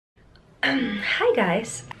Hi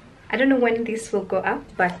guys, I don't know when this will go up,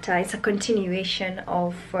 but it's a continuation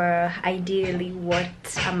of ideally what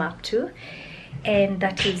I'm up to, and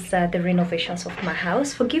that is the renovations of my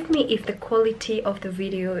house. Forgive me if the quality of the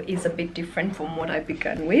video is a bit different from what I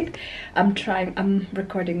began with. I'm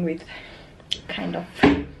recording with kind of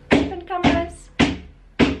different cameras.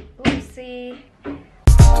 We'll see.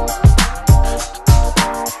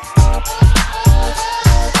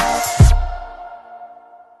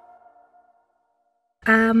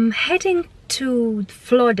 I'm heading to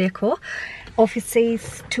Floor Decor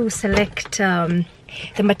offices to select the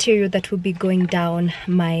material that will be going down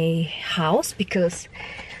my house, because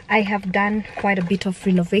I have done quite a bit of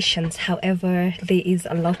renovations. However, there is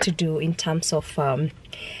a lot to do in terms of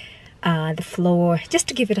the floor, just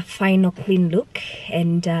to give it a final clean look.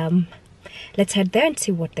 And let's head there and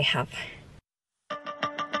see what they have.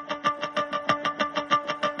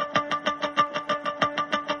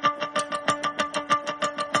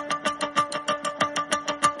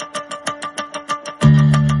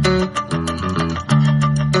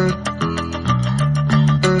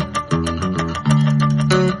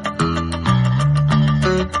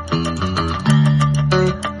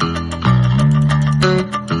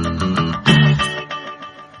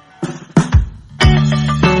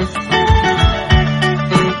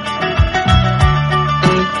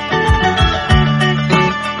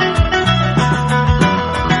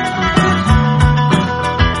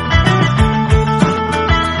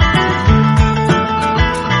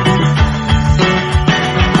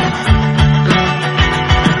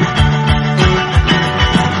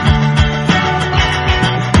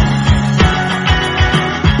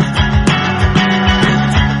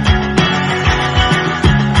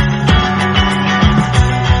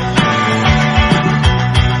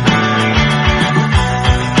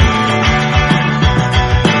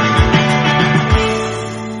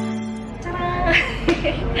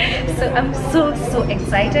 So I'm so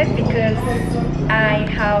excited because I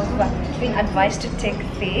have been advised to take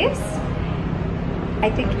this. I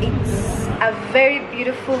think it's a very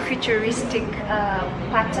beautiful futuristic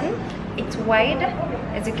pattern. It's wide,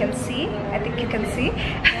 as you can see. I think you can see.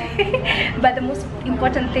 But the most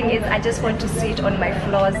important thing is I just want to see it on my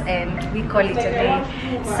floors, and we call it a day.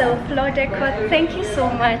 So Floor Decor, thank you so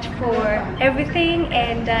much for everything,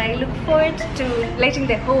 and I look forward to letting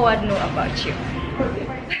the whole world know about you.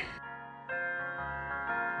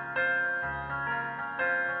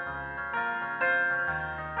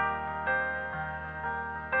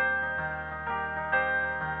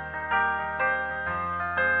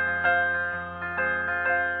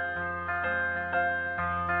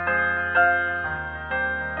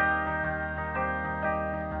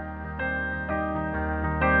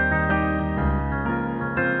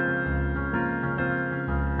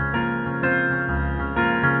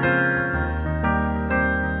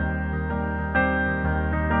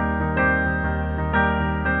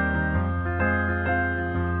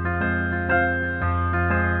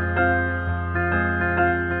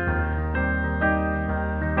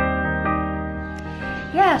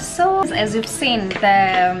 Yeah, so as you've seen,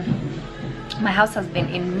 my house has been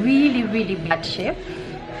in really bad shape.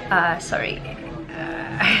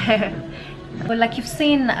 But like you've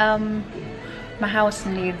seen, my house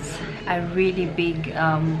needs a really big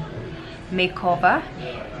makeover,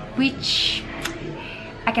 which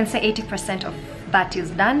I can say 80% of that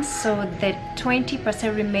is done. So the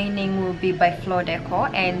 20% remaining will be by Floor Decor,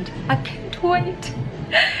 and I can't wait.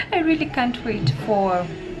 I really can't wait for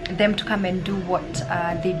them to come and do what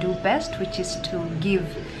they do best, which is to give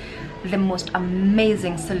the most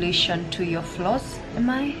amazing solution to your floors. Am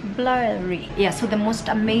I blurry? Yeah, so the most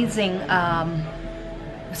amazing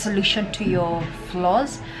solution to your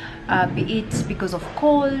floors, be it because of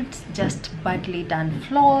cold, just badly done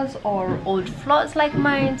floors, or old floors like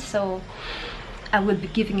mine. So I will be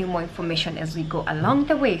giving you more information as we go along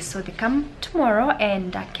the way. So they come tomorrow,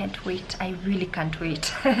 and I can't wait. I really can't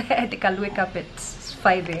wait. I think I'll wake up at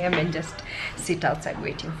 5 AM and just sit outside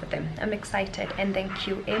waiting for them. I'm excited, and thank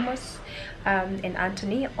you Amos and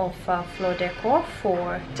Anthony of Floor Decor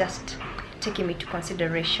for just taking me to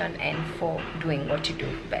consideration and for doing what you do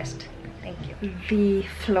best. Thank you. The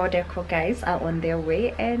Floor Decor guys are on their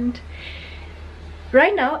way, and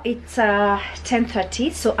right now it's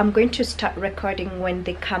 10:30, so I'm going to start recording when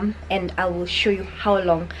they come, and I will show you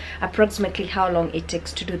approximately how long it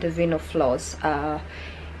takes to do the vinyl floors.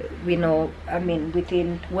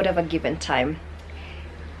 Within whatever given time.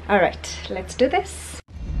 All right, let's do this.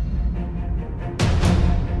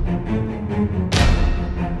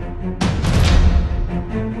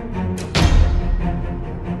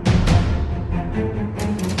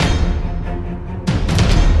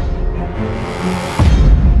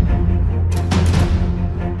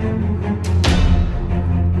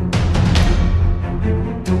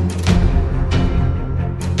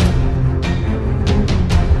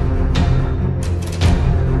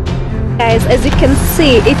 Guys, as you can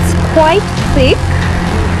see, it's quite thick,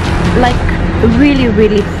 like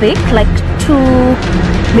really thick, like 2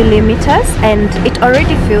 millimeters, and it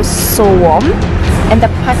already feels so warm, and the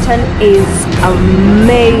pattern is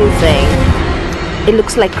amazing. It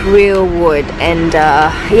looks like real wood, and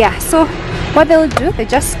yeah, so what they'll do, they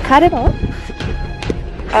just cut it off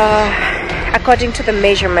according to the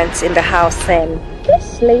measurements in the house and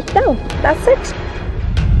just lay it down. That's it.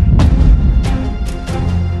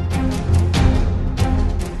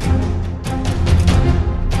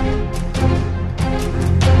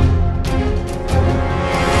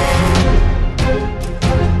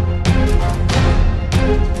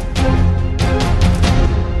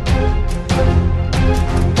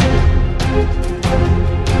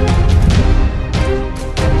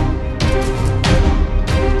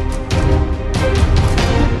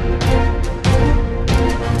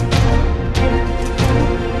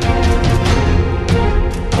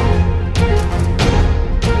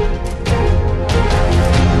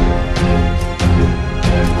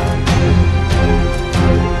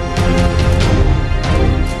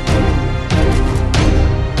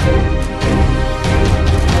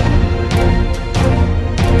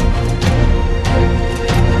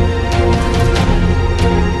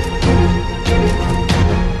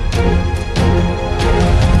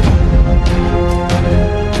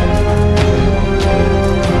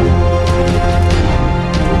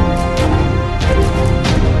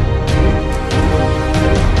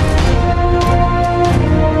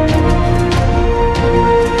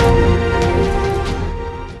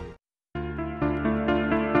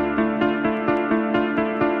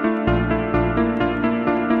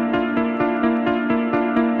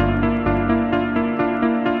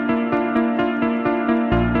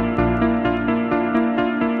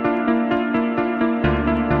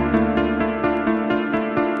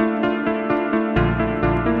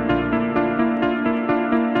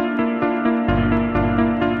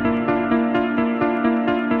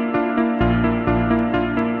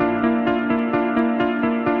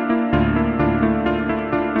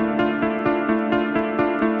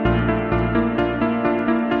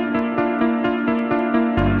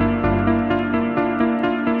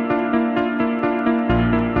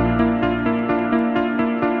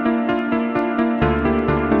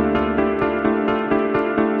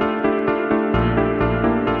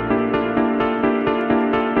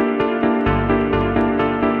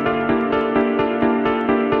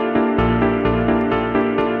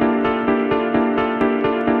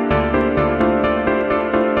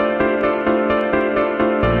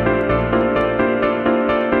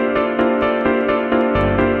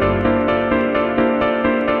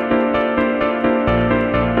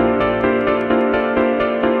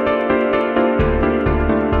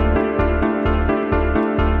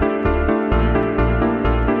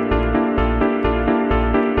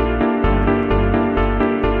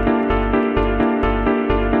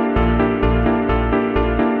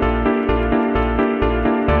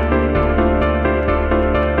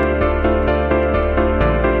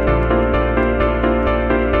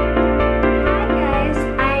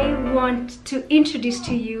 Introduce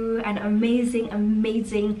to you an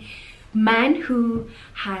amazing man who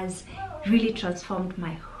has really transformed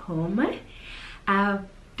my home.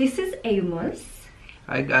 This is Amos.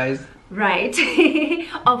 Hi guys. Right.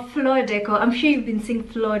 Of floor decor. I'm sure you've been seeing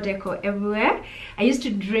floor decor everywhere. I used to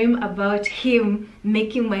dream about him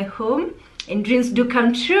making my home, and dreams do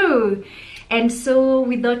come true. And so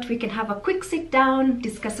we thought we can have a quick sit down,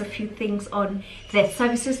 discuss a few things on the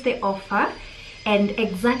services they offer, and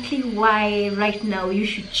exactly why right now you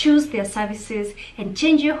should choose their services and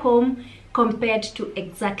change your home compared to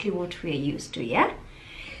exactly what we're used to. Yeah,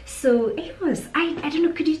 so it was, I don't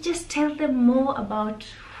know, could you just tell them more about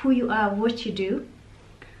who you are, what you do?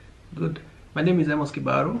 Good. My name is Amos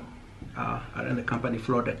Kibaru. I run the company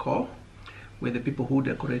Floor Decor. We're the people who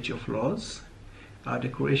decorate your floors. Our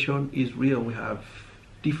decoration is real. We have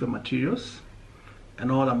different materials,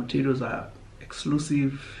 and all our materials are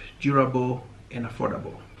exclusive, durable, and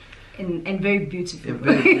affordable, and very beautiful. And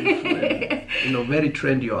very beautiful and, very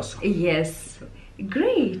trendy also. Yes,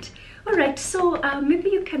 great. All right, so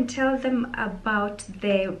maybe you can tell them about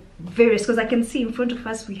the various, because I can see in front of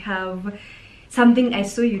us we have something I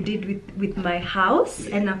saw you did with my house.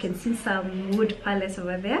 Yes. And I can see some wood pallets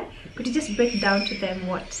over there. Could you just break down to them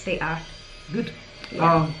what they are? Good.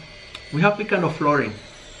 Yeah. We have the kind of flooring.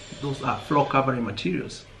 Those are floor covering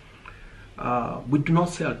materials. We do not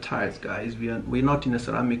sell tiles, guys. We're not in a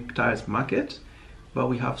ceramic tiles market, but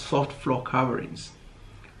we have soft floor coverings.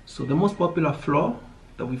 So the most popular floor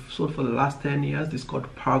that we've sold for the last 10 years is called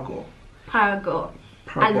Pargo. Pargo.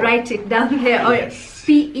 Pargo. I'll write it down there. Yes. Or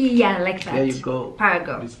PE, yeah, like that. There you go.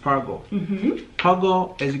 Pargo. It's Pargo.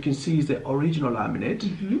 Pargo, as you can see, is the original laminate.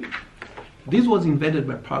 This was invented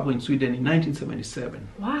by Pargo in Sweden in 1977.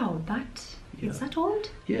 Wow, is that old?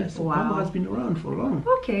 Yes, Wow. Pargo has been around for long.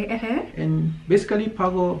 Okay, And basically,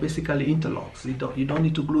 Pargo basically interlocks. You don't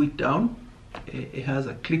need to glue it down. It has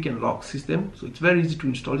a click and lock system, so it's very easy to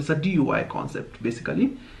install. It's a DIY concept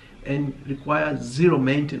basically, and requires zero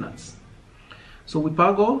maintenance. So with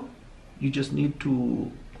Pargo, you just need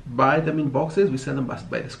to buy them in boxes. We sell them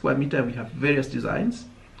by the square meter. We have various designs,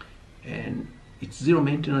 and it's zero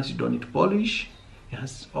maintenance. You don't need to polish. It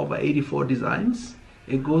has over 84 designs.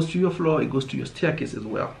 It goes to your floor. It goes to your staircase as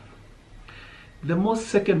well. The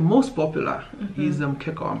second most popular is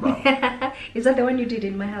mkeka mbao. Is that the one you did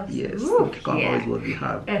in my house? Yes, Ooh, mkeka mbao is what we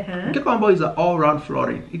have. Uh-huh. Mkeka mbao is an all-round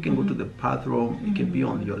flooring. It can go to the bathroom. It can be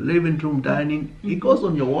on your living room, dining. It goes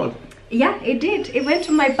on your wall. Yeah, it did. It went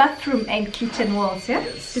to my bathroom and kitchen walls. Yeah,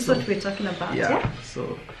 Yes, this is what we're talking about. Yeah.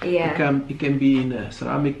 So Yeah. it can be in a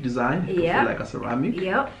ceramic design. It can Yeah. feel like a ceramic.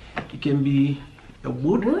 Yeah. It can be a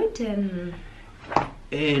wood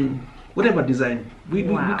and whatever design. We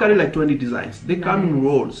carry like 20 designs. They come in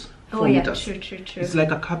rolls. Oh 4 yeah, meters. true. It's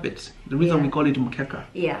like a carpet. The reason we call it mkeka.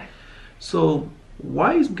 Yeah. So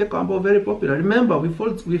why is mkeka mbao very popular? Remember,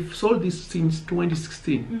 we've sold this since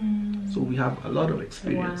 2016. So we have a lot of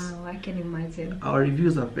experience. Wow, I can imagine. Our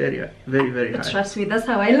reviews are very, very, very high. Trust me, that's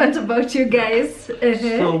how I learned about you guys.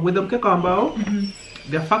 So with the mkeka mbao,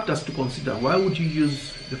 there are factors to consider. Why would you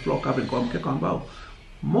use the floor carpet called mkeka mbao?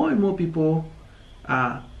 More and more people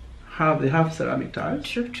have ceramic tiles.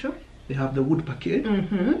 True. They have the wood parquet.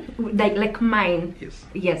 Like mine.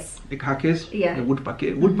 Yes. The carcass. Yeah. The wood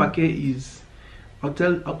parquet. Wood parquet is, I'll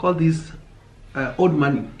call this old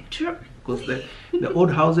money. True. Because the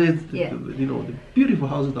old houses, the beautiful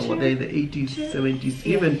houses that were there in the 80s, 70s,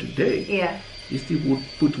 even today, you still would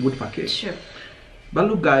put wood parquet. Sure. But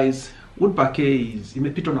look, guys, wood parquet is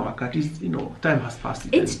imepitwa na wakati. Time has passed.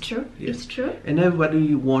 It's true. Yes. It's true. And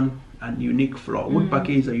everybody want a unique floor. Wood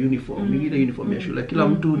parquet is a uniform. You need a uniform ya shule. Kila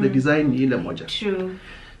mtu the design ni ile moja. True.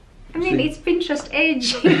 I mean, it's Pinterest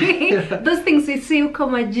age. Those things we see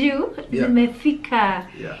kama juu zimefika.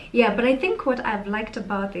 Yeah, but I think what I've liked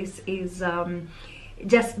about this is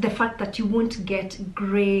just the fact that you won't get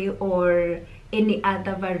gray or any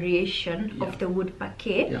other variation of the wood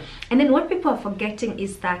parquet. And then what people are forgetting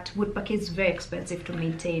is that wood parquet is very expensive to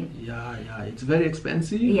maintain. Yeah, it's very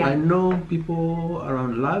expensive. I know people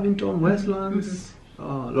around Lavington, Westlands,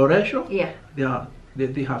 Loresho.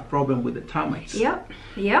 They have problem with the termites.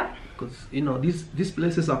 Because these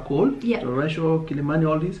places are cold. Loresho, Kilimani,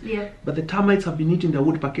 all these. But the termites have been eating the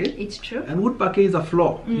wood parquet. It's true. And wood parquet is a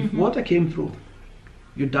floor. If water came through,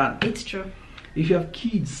 you're done. It's true. If you have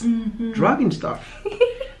kids dragging stuff,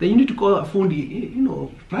 then you need to call a fundi,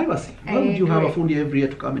 privacy. Why would you have a fundi every year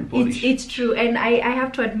to come and polish? It's true. And I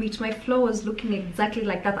have to admit, my floor was looking exactly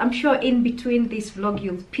like that. I'm sure in between this vlog,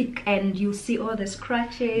 you'll pick and you'll see all the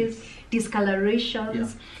scratches,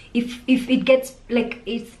 discolorations. If it gets like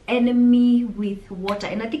its enemy with water.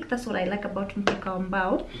 And I think that's what I like about mkeka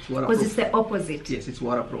mbao. Because it's the opposite. Yes, it's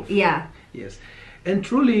waterproof. Yeah. Yes. And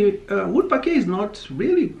truly, wood parquet is not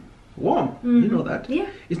really warm. You know that.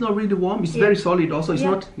 It's not really warm. It's very solid also. It's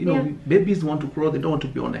not, babies want to crawl, they don't want to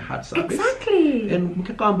be on a hard surface. Exactly. And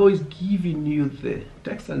mkeka mbao is giving you the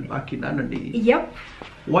textile backing underneath.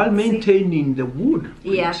 While maintaining the wood.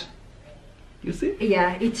 You see?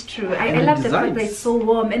 Yeah, it's true. I love the fact that it's so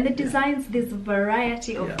warm. And the designs, there's a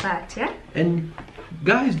variety of that. And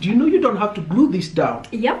guys, do you know you don't have to glue this down?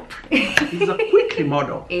 It's a quick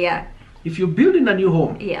remodel. If you're building a new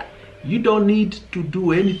home, you don't need to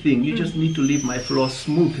do anything. You just need to leave my floor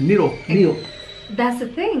smooth. Nero. That's the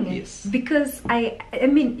thing. Yes. Because I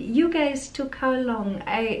mean, you guys took how long?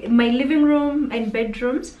 My living room and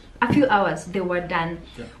bedrooms, a few hours they were done.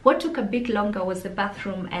 What took a bit longer was the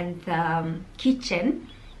bathroom and the kitchen.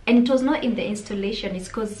 And it was not in the installation. It's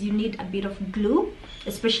because you need a bit of glue,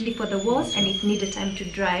 especially for the walls, and it needed time to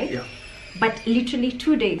dry. But literally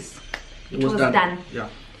 2 days, it was done.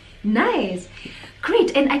 Nice.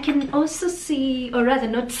 Great. And I can also see, or rather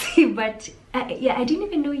not see, but I didn't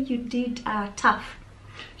even know you did turf.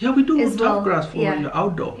 We do turf grass for your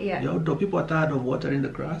outdoor. Your outdoor, people are tired of watering the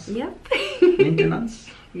grass. maintenance.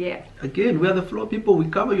 Yeah. Again, we are the floor people. We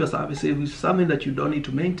cover your services with something that you don't need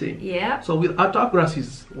to maintain. Yeah. So with our top grass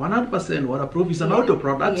is 100% waterproof. It's an outdoor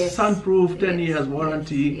product, sunproof, 10 years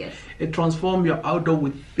warranty. Yes. It transforms your outdoor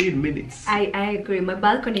within minutes. I agree. My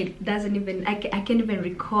balcony doesn't even, I can't even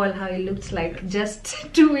recall how it looked like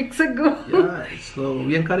just 2 weeks ago. Yeah, so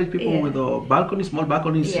we encourage people with balconies, small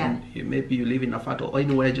balconies. And maybe you live in a flat or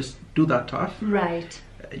anywhere, just do that turf. Right.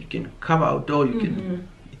 You can cover outdoor, you can.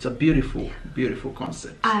 It's a beautiful, beautiful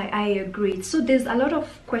concept. I agree. So there's a lot of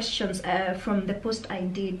questions from the post I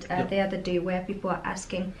did the other day where people are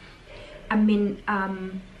asking, I mean,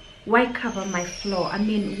 why cover my floor? I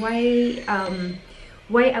mean, why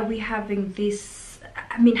are we having this?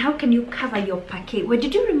 I mean, how can you cover your parquet? Well,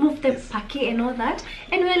 did you remove the parquet and all that?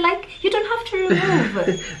 And we're like, you don't have to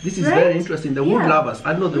remove. This is very interesting. The wood lovers,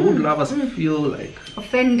 I know the wood lovers feel like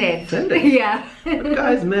offended. Yeah. But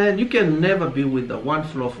guys, man, you can never be with the one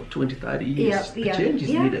floor for 20, 30 years. A change is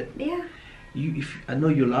needed. Yeah. I know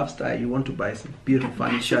you love style, you want to buy some beautiful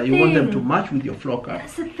furniture, you want them to match with your floor cut.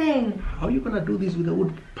 That's the thing. How are you going to do this with the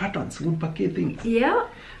wood patterns, wood parquet things? Yeah.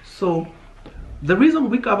 So, the reason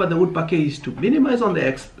we cover the wood parquet is to minimize on the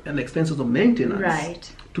expenses of maintenance.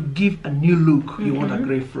 Right. To give a new look. You want a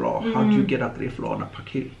grey floor. How do you get a grey floor on a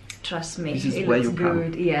parquet? Trust me, this is where you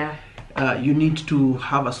come. Yeah. You need to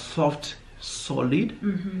have a soft, solid,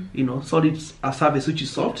 you know, solid surface which is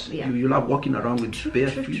soft. You love walking around with bare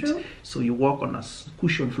feet. So you walk on a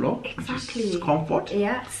cushion floor. Exactly. Which is comfort.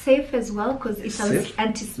 Yeah, safe as well because it's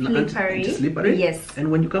anti-slippery. Anti-slippery. Yes. And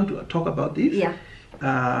when you come to talk about this,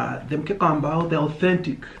 the mkeka mbao, the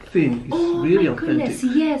authentic thing is really authentic. Goodness,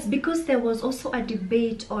 yes, because there was also a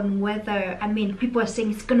debate on whether, I mean, people are saying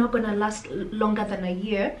it's not gonna last longer than a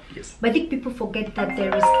year. Yes. But I think people forget that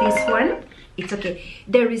there is this one. It's okay.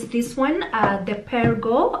 There is this one, the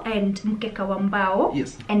pergo and mkeka wa mbao,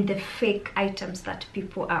 and the fake items that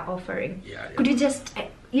people are offering. Could you just,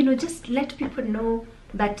 just let people know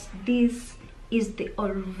that this is the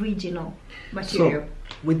original material? So,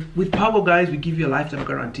 with Pago, guys, we give you a lifetime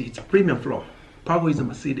guarantee. It's a premium floor. Pago is a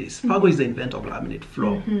Mercedes. Pago is the inventor of laminate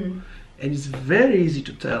floor. And it's very easy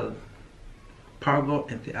to tell Pago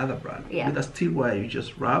and the other brand. With a steel wire, you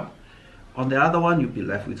just rub. On the other one, you'll be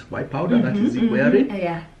left with white powder that is wearing.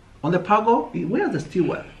 On the Pago, it wears the steel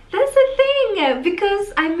wire. That's the thing,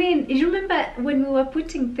 because I mean, you remember when we were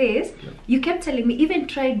putting this, you kept telling me, even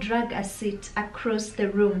try drag a seat across the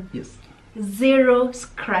room. Yes. 0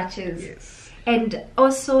 scratches. Yes. And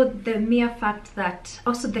also the mere fact that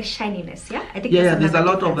also the shininess, I think there's a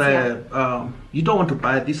lot of you don't want to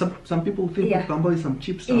buy this. Some people think Kambo is some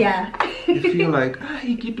cheap stuff. They feel like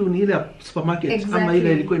kitu ni ile supermarket ama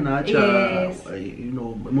ile ilikuwa inaacha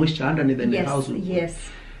moisture underneath in the house.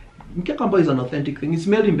 Mkeka is an authentic thing. It's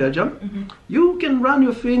made in Belgium. You can run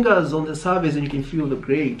your fingers on the surface and you can feel the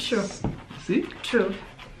grains. True. See? True.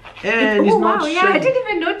 And it's not shiny. I didn't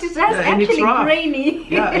even notice that's actually grainy.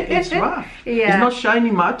 It's rough. It's not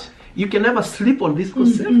shiny matte. You can never slip on this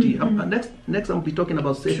because safety. Next I'll be talking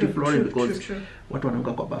about safety flooring because what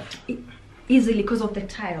one easily because of the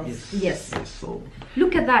tiles. Yes. So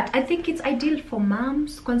look at that. I think it's ideal for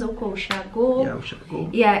moms. Kwanza uko ushago.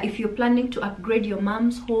 Yeah, if you're planning to upgrade your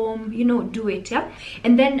mom's home, do it.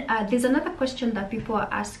 And then there's another question that people are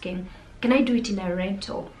asking: can I do it in a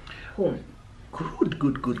rental home?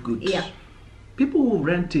 Good. Yeah. People who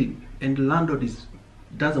rent it and the landlord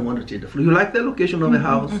doesn't want to change the floor. You like the location of the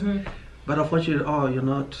house, but unfortunately, you're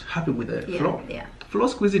not happy with the floor. Floor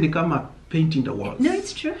squeezing, you come up painting the walls. No,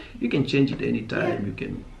 it's true. You can change it anytime. You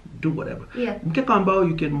can do whatever. Mkeka mbao,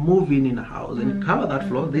 you can move in a house and cover that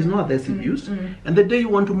floor. There's no adhesive used. And the day you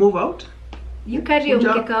want to move out, you carry your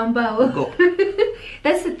mkeka mbao. Go.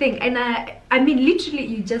 That's the thing. And I mean, literally,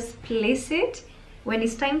 you just place it. When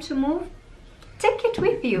it's time to move, take it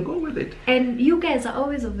with you. Go with it. And you guys are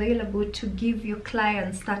always available to give your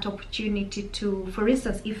clients that opportunity to, for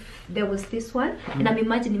instance, if there was this one, and I'm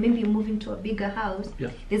imagining maybe you're moving to a bigger house,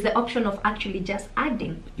 there's the option of actually just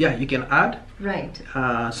adding. Yeah, you can add. Right.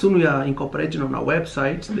 Soon we are incorporating on our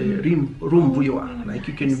website the room viewer. Like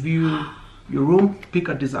you can view your room, pick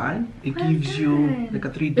a design. It gives you like a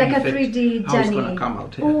 3D effect, 3D how it's going to come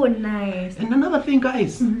out. Oh, nice. And another thing,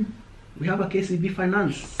 guys. We have a KCB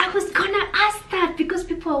finance. I was gonna ask that because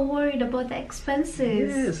people are worried about the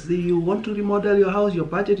expenses. Yes, you want to remodel your house, your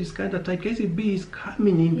budget is kind of tight. KCB is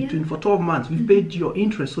coming in between for 12 months. We've paid your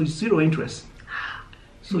interest, so it's 0 interest.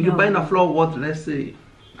 So you're buying a floor worth, let's say,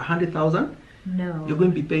 100,000. No. You're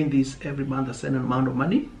going to be paying this every month a certain amount of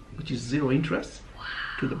money, which is 0 interest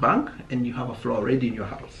to the bank, and you have a floor ready in your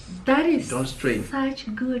house. That is Don't strain.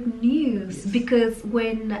 Such good news because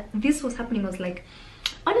when this was happening, I was like,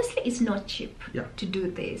 honestly, it's not cheap to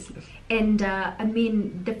do this. And I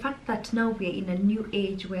mean, the fact that now we're in a new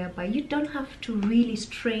age whereby you don't have to really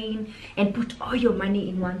strain and put all your money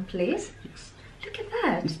in one place. Look at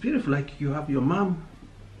that. It's beautiful. Like you have your mom,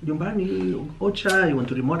 your money, Ocha, you want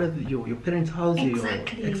to remodel your parents' house, your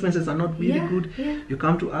expenses are not really good. You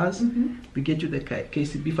come to us, we get you the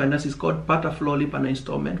KCB finance. It's called Pata Floor Lip and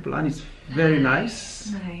installment plan. It's very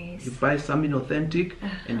nice. You buy something authentic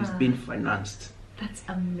and it's being financed. That's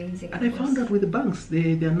amazing. And I found out with the banks,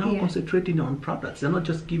 they are now concentrating on products. They're not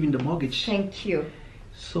just giving the mortgage. Thank you.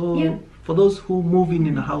 So for those who move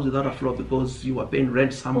in a house without a floor because you were paying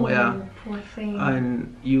rent somewhere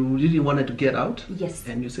and you really wanted to get out,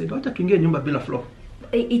 and you said, "Don't have to get nyumba bila floor."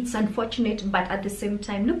 It's unfortunate, but at the same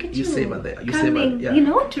time, look at you save it there. You coming, save it, you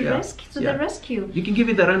know, to rescue, the rescue. You can give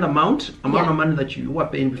it the rent amount of money that you were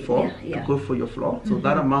paying before to go for your floor. So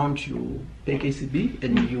that amount you pay KCB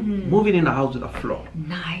and you move in a house with a floor.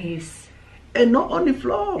 Nice. And not only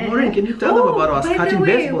floor, Maureen, can you tell them about our skirting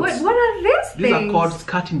baseboards? What are these things? These are called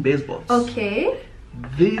skirting baseboards. Okay.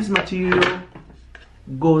 This material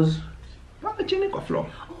goes on the chinico floor.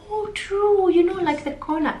 Oh, true. You know, like the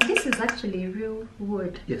corner. This is actually real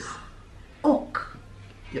wood. Yes. Oak.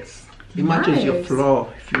 Yes. It matches your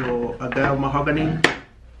floor. If you're a guy of mahogany,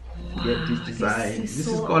 get this design. This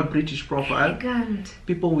is called British profile. Elegant.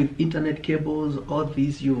 People with internet cables, all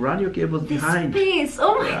these, you run your cables behind. Space.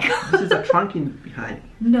 Oh my god. This is a trunking behind.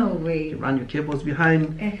 No way. You run your cables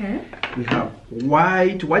behind. We have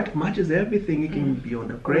white matches everything. It can be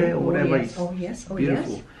on a grey or whatever. It's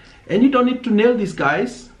beautiful. And you don't need to nail these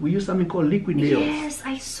guys. We use something called liquid nails. Yes,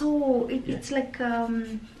 I saw. It's like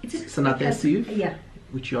it's an adhesive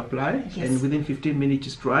which you apply, and within 15 minutes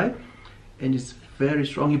it's dry, and it's very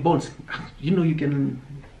strong. It bonds. You know, you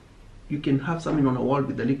can have something on a wall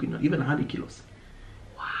with the liquid nail, even 100 kilos.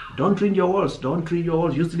 Wow. Don't treat your walls. Don't treat your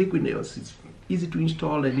walls. Use liquid nails. It's easy to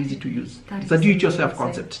install and easy to use. It's a do-it-yourself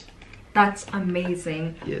concept. That's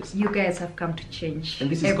amazing. Yes. You guys have come to change. And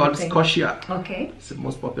this is called scotia. Okay. It's the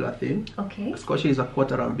most popular thing. Okay. Scotia is a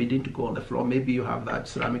quarter round beading to go on the floor. Maybe you have that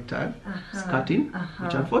ceramic tile skirting,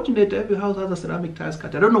 which unfortunately every house has a ceramic tile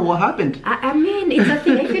skirting. I don't know what happened. I mean, it's a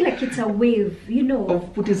thing. I feel like it's a wave, you know.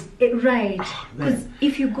 Of putting right. Because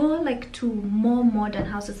if you go like to more modern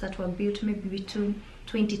houses that were built maybe between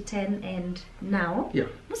 2010 and now,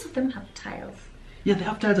 most of them have tiles. Yeah, they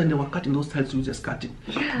have tiles and they were cutting those tiles to use as skirting.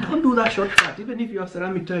 Don't do that shortcut. Even if you have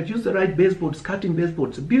ceramic tiles, use the right baseboard, skirting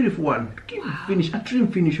baseboard. It's a beautiful one. Give finish, a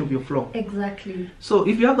trim finish of your floor. Exactly. So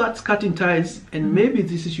if you have that skirting tiles and maybe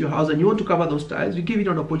this is your house and you want to cover those tiles, you give it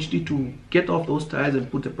an opportunity to get off those tiles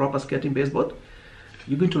and put a proper skirting baseboard.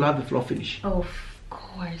 You're going to love the floor finish. Of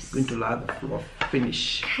course. You're going to love the floor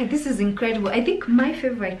finish. God, this is incredible. I think my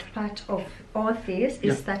favorite part of all this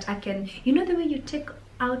is that I can, you know, the way you take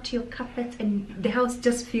out your carpet and the house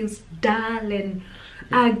just feels dull and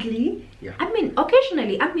ugly. I mean,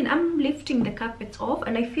 occasionally, I'm lifting the carpets off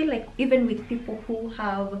and I feel like even with people who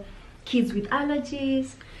have kids with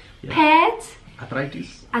allergies, pets,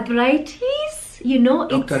 arthritis, you know,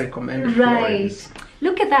 doctor recommended. Right.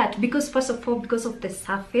 Look at that, because first of all, because of the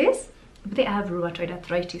surface, they have rheumatoid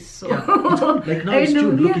arthritis. So like now it's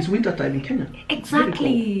June. Look, it's winter time in Kenya.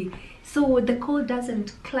 Exactly. So the cold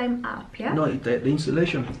doesn't climb up, No, the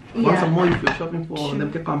insulation. Once more, if you're shopping for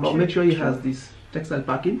them, make sure it has this textile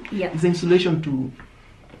packing. It's the insulation to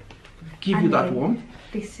give you that warmth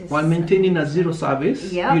while maintaining a zero service,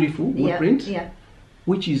 beautiful wood print,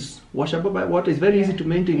 which is washable by water. It's very easy to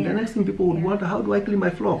maintain. The next thing people would wonder, how do I clean my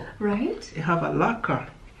floor? Right. They have a lacquer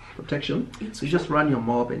protection. So you just run your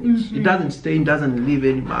mop and it doesn't stain, doesn't leave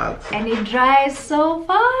any marks. And it dries so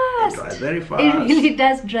fast. It dries very fast. It really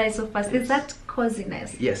does dry so fast. Is that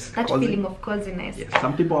coziness? Yes. That feeling of coziness. Yes.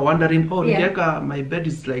 Some people are wondering, oh, Mkeka, my bed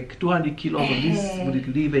is like 200 kilos on this. Would it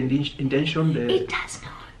leave an indentation? It does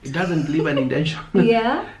not. It doesn't leave an indentation.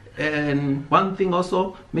 And one thing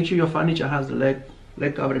also, make sure your furniture has the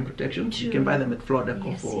leg covering protection. You can buy them at Floor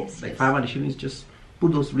Decor for like 500 shillings. Just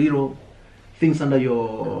put those little things under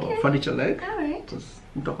your furniture leg. Because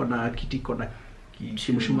kiti kona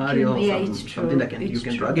kimshumari or something that you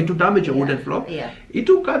can drag it to damage your wooden floor. It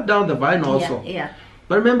will cut down the vinyl also.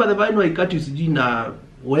 But remember, the vinyl I cut is na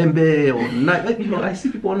wembe or knife. You know, I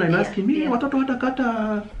see people online asking me, watoto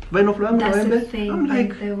watakata vinyl floor na wembe. I'm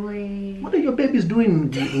like, what are your babies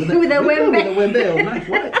doing with a wembe or knife?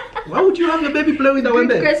 Why would you have your baby play with a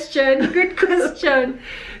wembe? Good question.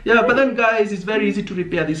 Yeah, but then guys, it's very easy to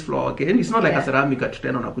repair this floor again. It's not like a ceramic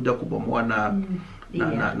tena unakuja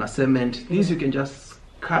kubomoa na cement. These you can just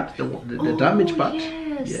cut the damaged part.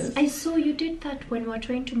 yes. Yes. I saw you did that when we were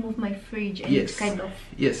trying to move my fridge, and Yes. it kind of.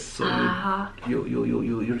 Yes. So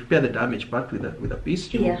you repair the damage part with a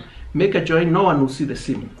piece. You Yeah. make a joint. No one will see the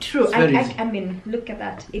seam. True. It's very easy. I mean, look at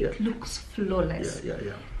that. It Yeah. looks flawless. Yeah.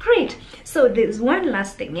 Great. So there's one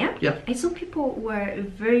last thing, yeah? Yeah. I saw people were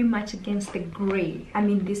very much against the gray. I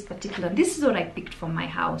mean, this is what I picked for my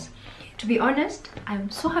house. To be honest, I'm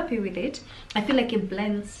so happy with it. I feel like it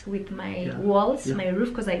blends with my walls, my roof,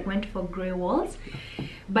 because I went for gray walls.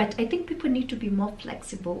 But I think people need to be more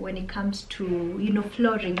flexible when it comes to, you know,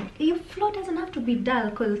 flooring. Your floor doesn't have to be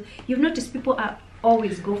dull, because you've noticed people are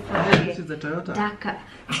always go for This is the Toyota. darker.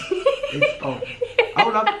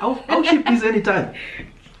 I'll ship this anytime.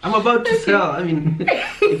 I'm about to sell. I mean,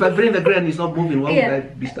 if I bring the gray and it's not moving, why would I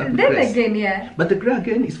be stuck with Then this? again, yeah. But the gray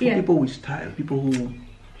again is for people with style, people who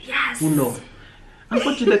know.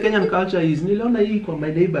 Unfortunately, the Kenyan culture is niliona hii kwa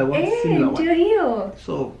my neighbor wants similar one. Ndio hiyo.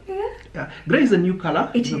 So gray is a new color.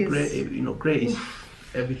 It you know, is. Gray, you know, gray is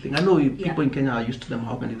everything. I know people in Kenya are used to them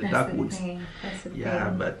having the dark woods. That's the Yeah,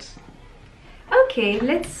 thing. but Okay,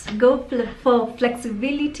 let's go for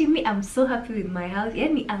flexibility. Me, I'm so happy with my house.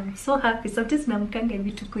 Yani, I'm so happy. Sometimes namkanga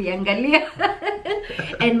vitu kuiangalia.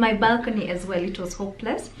 And my balcony as well. It was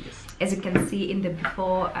hopeless, as you can see in the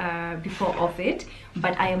before of it.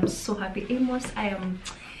 But I am so happy. Amos,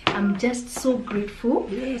 I'm just so grateful.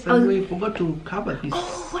 yes, and we forgot to cover this.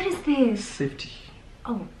 Oh, what is this? Safety.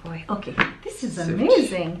 Oh boy. Okay, this is Safety.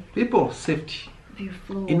 amazing. People, safety.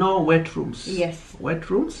 Beautiful. In all wet rooms. Yes. Wet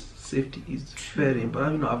rooms, safety is very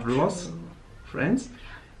important. You know, I've lost friends.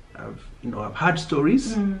 I've had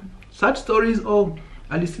stories. Sad stories. Oh,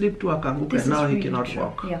 Ali slipped to Akanguka This and now is he really cannot true.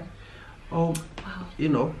 walk. Yeah. Oh, Wow. you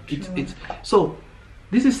know, it's so.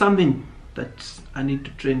 This is something that I need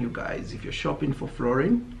to train you guys. If you're shopping for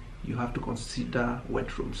flooring, you have to consider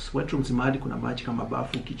wet rooms. Wet rooms mahali kuna maji kama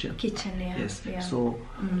bafu, kitchen. Kitchen, yeah. Yes. Yeah. So,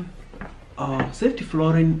 safety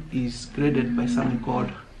flooring is graded by something called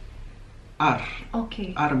R.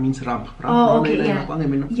 Okay. R means ramp. Oh, okay, Unaona yeah. inakuanga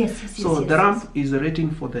imenu- Yes. So the ramp is a rating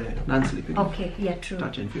for the non-slipping. Okay, yeah, true.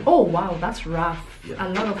 Touch and feel. Oh wow, that's rough. Yeah. A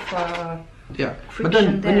lot of Yeah, but friction then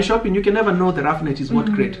when there. you're shopping, you can never know the roughness is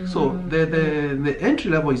what grade. So the entry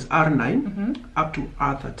level is R9 up to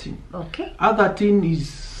R13. Okay. R13 is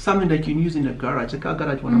something that you can use in a garage. A car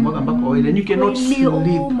garage wanamwaga mpaka oil, and you cannot Really? sleep.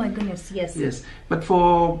 Oh my goodness, yes. Yes, but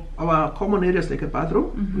for our common areas like a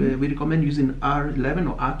bathroom, we recommend using R11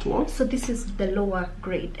 or R12. So this is the lower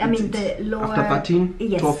grade. I mean the lower. After 13,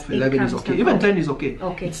 Yes, 12, it 11 is comes okay. down. Even 10 is okay.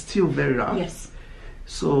 Okay. It's still very rough. Yes.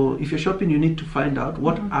 So if you're shopping, you need to find out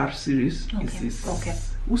what R series is Okay. this. Okay.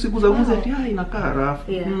 Usiguzaguze Wow. ati, inakaa rough.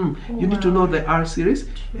 Yeah. You need to know the R series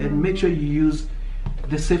and make sure you use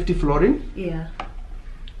the safety flooring. Yeah.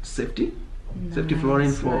 Safety Nice,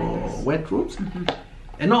 flooring for nice. wet rooms.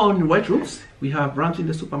 And not only wet rooms, we have ramps in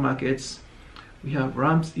the supermarkets. We have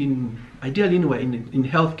ramps ideally anywhere in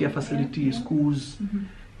healthcare facilities, schools.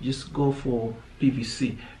 Just go for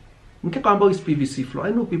PVC. Mkeka ambao is PVC floor.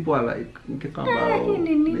 I know people are like mkeka ambao.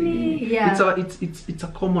 Yeah. It's a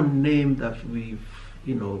common name that we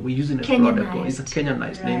use in a floor decor. It's a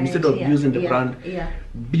Kenyanized name instead of using the brand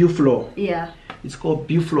Bufloor. Yeah. It's called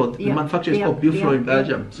Bufloor. The manufacturer is called Bufloor in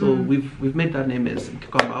Belgium. So we've made that name as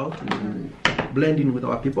mkeka ambao to blend in with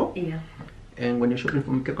our people. Yeah. And when you're shopping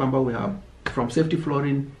from mkeka ambao, we have from safety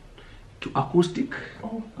flooring to acoustic.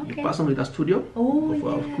 Oh, okay. You person with a studio of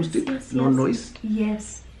acoustic, no noise.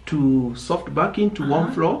 Yes. To soft backing, to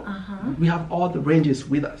warm floor. We have all the ranges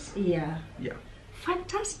with us. Yeah. Yeah.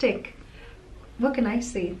 Fantastic. What can I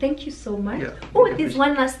say? Thank you so much. Yeah, Oh, there's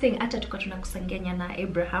one last thing. Hata tuko tunakusengenya na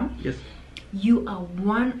Abraham. Yes. You are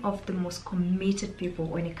one of the most committed people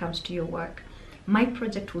when it comes to your work. My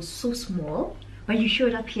project was so small, but you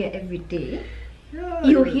showed up here every day. Yeah,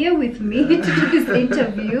 You're here with me to do this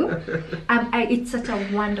interview. It's such a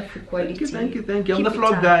wonderful quality. Thank you. I'm Keep the it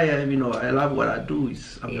floor up. guy. I love what I do.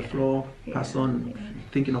 I'm the floor person.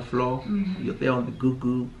 Thinking of floor. You're there on the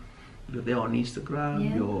Google. You're there on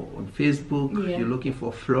Instagram. You're on Facebook. You're looking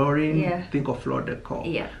for flooring. Think of Floor Decor.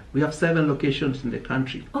 Yeah. We have 7 locations in the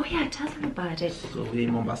country. Oh yeah, tell me about it. So we're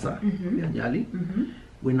in Mombasa. We're in Nyali.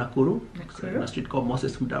 We're in Nakuru. In a street called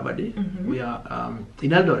Moses Mudavadi. We are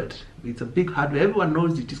in Eldoret. It's a big hardware. Everyone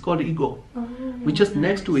knows it. It's called Eagle. We're just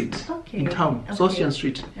next to it in town, Ocean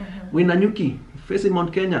Street. We're in Nanyuki, facing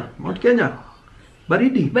Mount Kenya. Mount Kenya.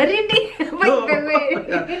 Baridi. Baridi, by the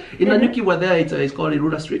way. In Nanyuki, we're there. It's called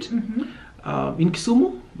Irura Street. In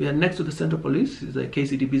Kisumu, we are next to the Central Police. It's a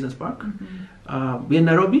KCD Business Park. We're in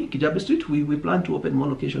Nairobi, Kijabe Street. We plan to open more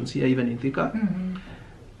locations here, even in Thika.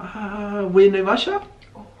 We're in Naivasha.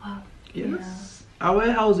 Oh wow. Yes. Our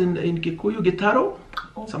warehouse in Kikuyu, Gitaro.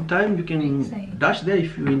 Sometimes you can amazing. dash there.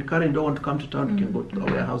 If you're in car and don't want to come to town, you can go to the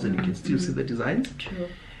warehouse and you can still see the designs. True.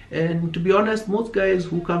 And to be honest, most guys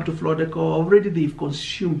who come to Floor Decor already they've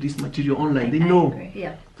consumed this material online. They I know. agree.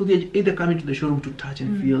 Yeah. So they either come into the showroom to touch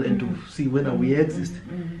and feel and to see whether we exist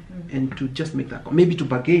and to just make that, maybe to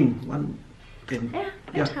bargain one. And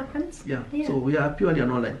Yeah, it happens. Yeah. So we are purely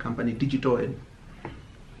an online company, digital, and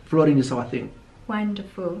flooring is our thing.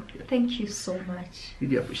 Wonderful. Thank you so much.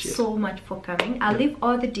 Really appreciate so much for coming. I'll leave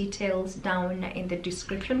all the details down in the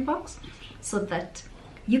description box so that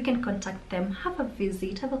you can contact them, have a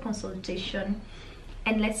visit, have a consultation,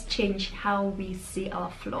 and let's change how we see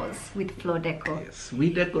our floors with Floor Decor. Yes, we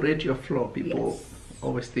decorate your floor. People Yes.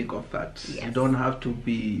 always think of that. Yes. You don't have to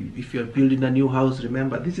be, if you're building a new house,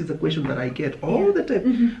 remember, this is a question that I get all the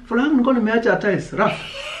time. For I'm going to match our tiles, rough.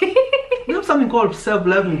 We have something called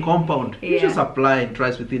self-leveling compound. You just apply and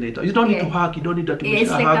tries within 8 hours. You don't need to hack, you don't need to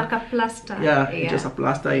It's like a plaster. It's just a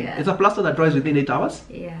plaster. It's a plaster that dries within 8 hours.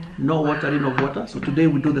 No watering of water. So today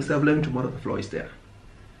we do the self-leveling, tomorrow the floor is there.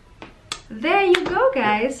 There you go,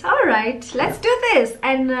 guys. All right, let's do this.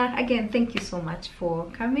 And again, thank you so much for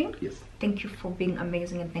coming. Yes. Thank you for being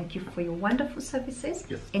amazing, and thank you for your wonderful services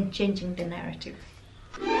and changing the narrative.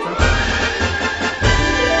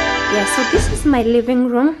 Yeah, so this is my living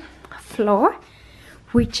room floor,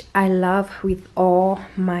 which I love with all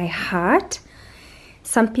my heart.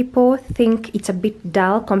 Some people think it's a bit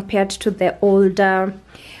dull compared to the older,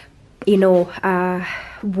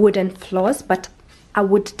 wooden floors, but I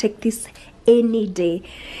would take this any day.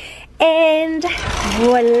 And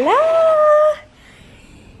voila,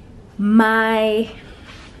 my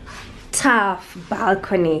tough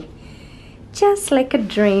balcony, just like a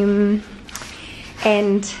dream.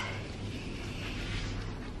 And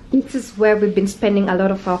this is where we've been spending a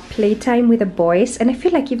lot of our playtime with the boys, and I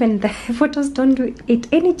feel like even the photos don't do it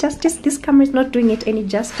any justice. This camera is not doing it any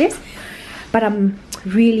justice, but I'm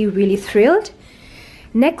really thrilled.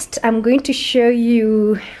 Next, I'm going to show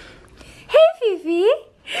you. Hey Fifi!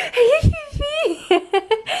 Hey Fifi! Hey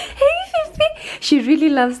Fifi! She really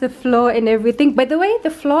loves the floor and everything. By the way,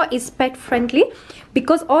 the floor is pet friendly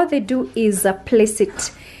because all they do is place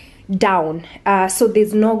it down, so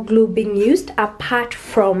there's no glue being used apart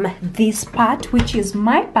from this part, which is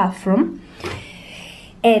my bathroom.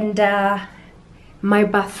 And my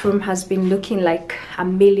bathroom has been looking like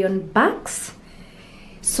 $1,000,000.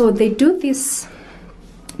 So they do these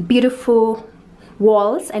beautiful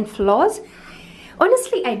walls and floors.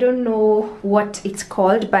 Honestly, I don't know what it's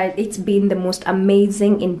called, but it's been the most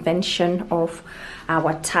amazing invention of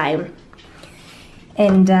our time.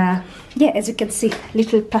 And yeah, as you can see,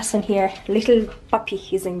 little person here, little puppy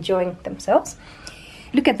is enjoying themselves.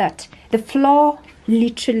 Look at that. The floor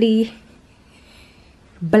literally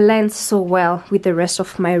blends so well with the rest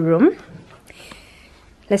of my room.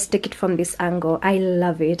 Let's take it from this angle. I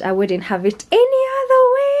love it. I wouldn't have it any other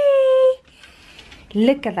way.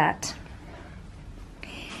 Look at that.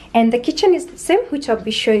 And the kitchen is the same, which I'll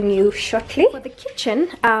be showing you shortly. For the kitchen,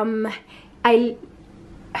 I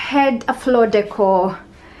had a Floor Decor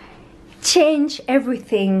change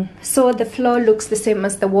everything so the floor looks the same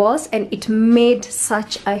as the walls, and it made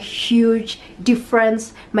such a huge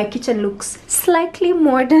difference. My kitchen looks slightly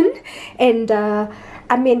modern, and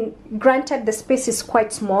I mean, granted the space is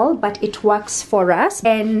quite small, but it works for us,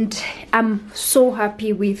 and I'm so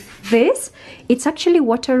happy with this. It's actually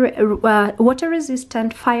water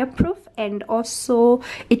resistant, fireproof, and also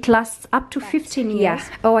it lasts up to 15 years.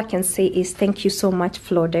 All I can say is thank you so much,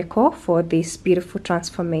 Floor Decor, for this beautiful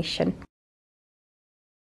transformation.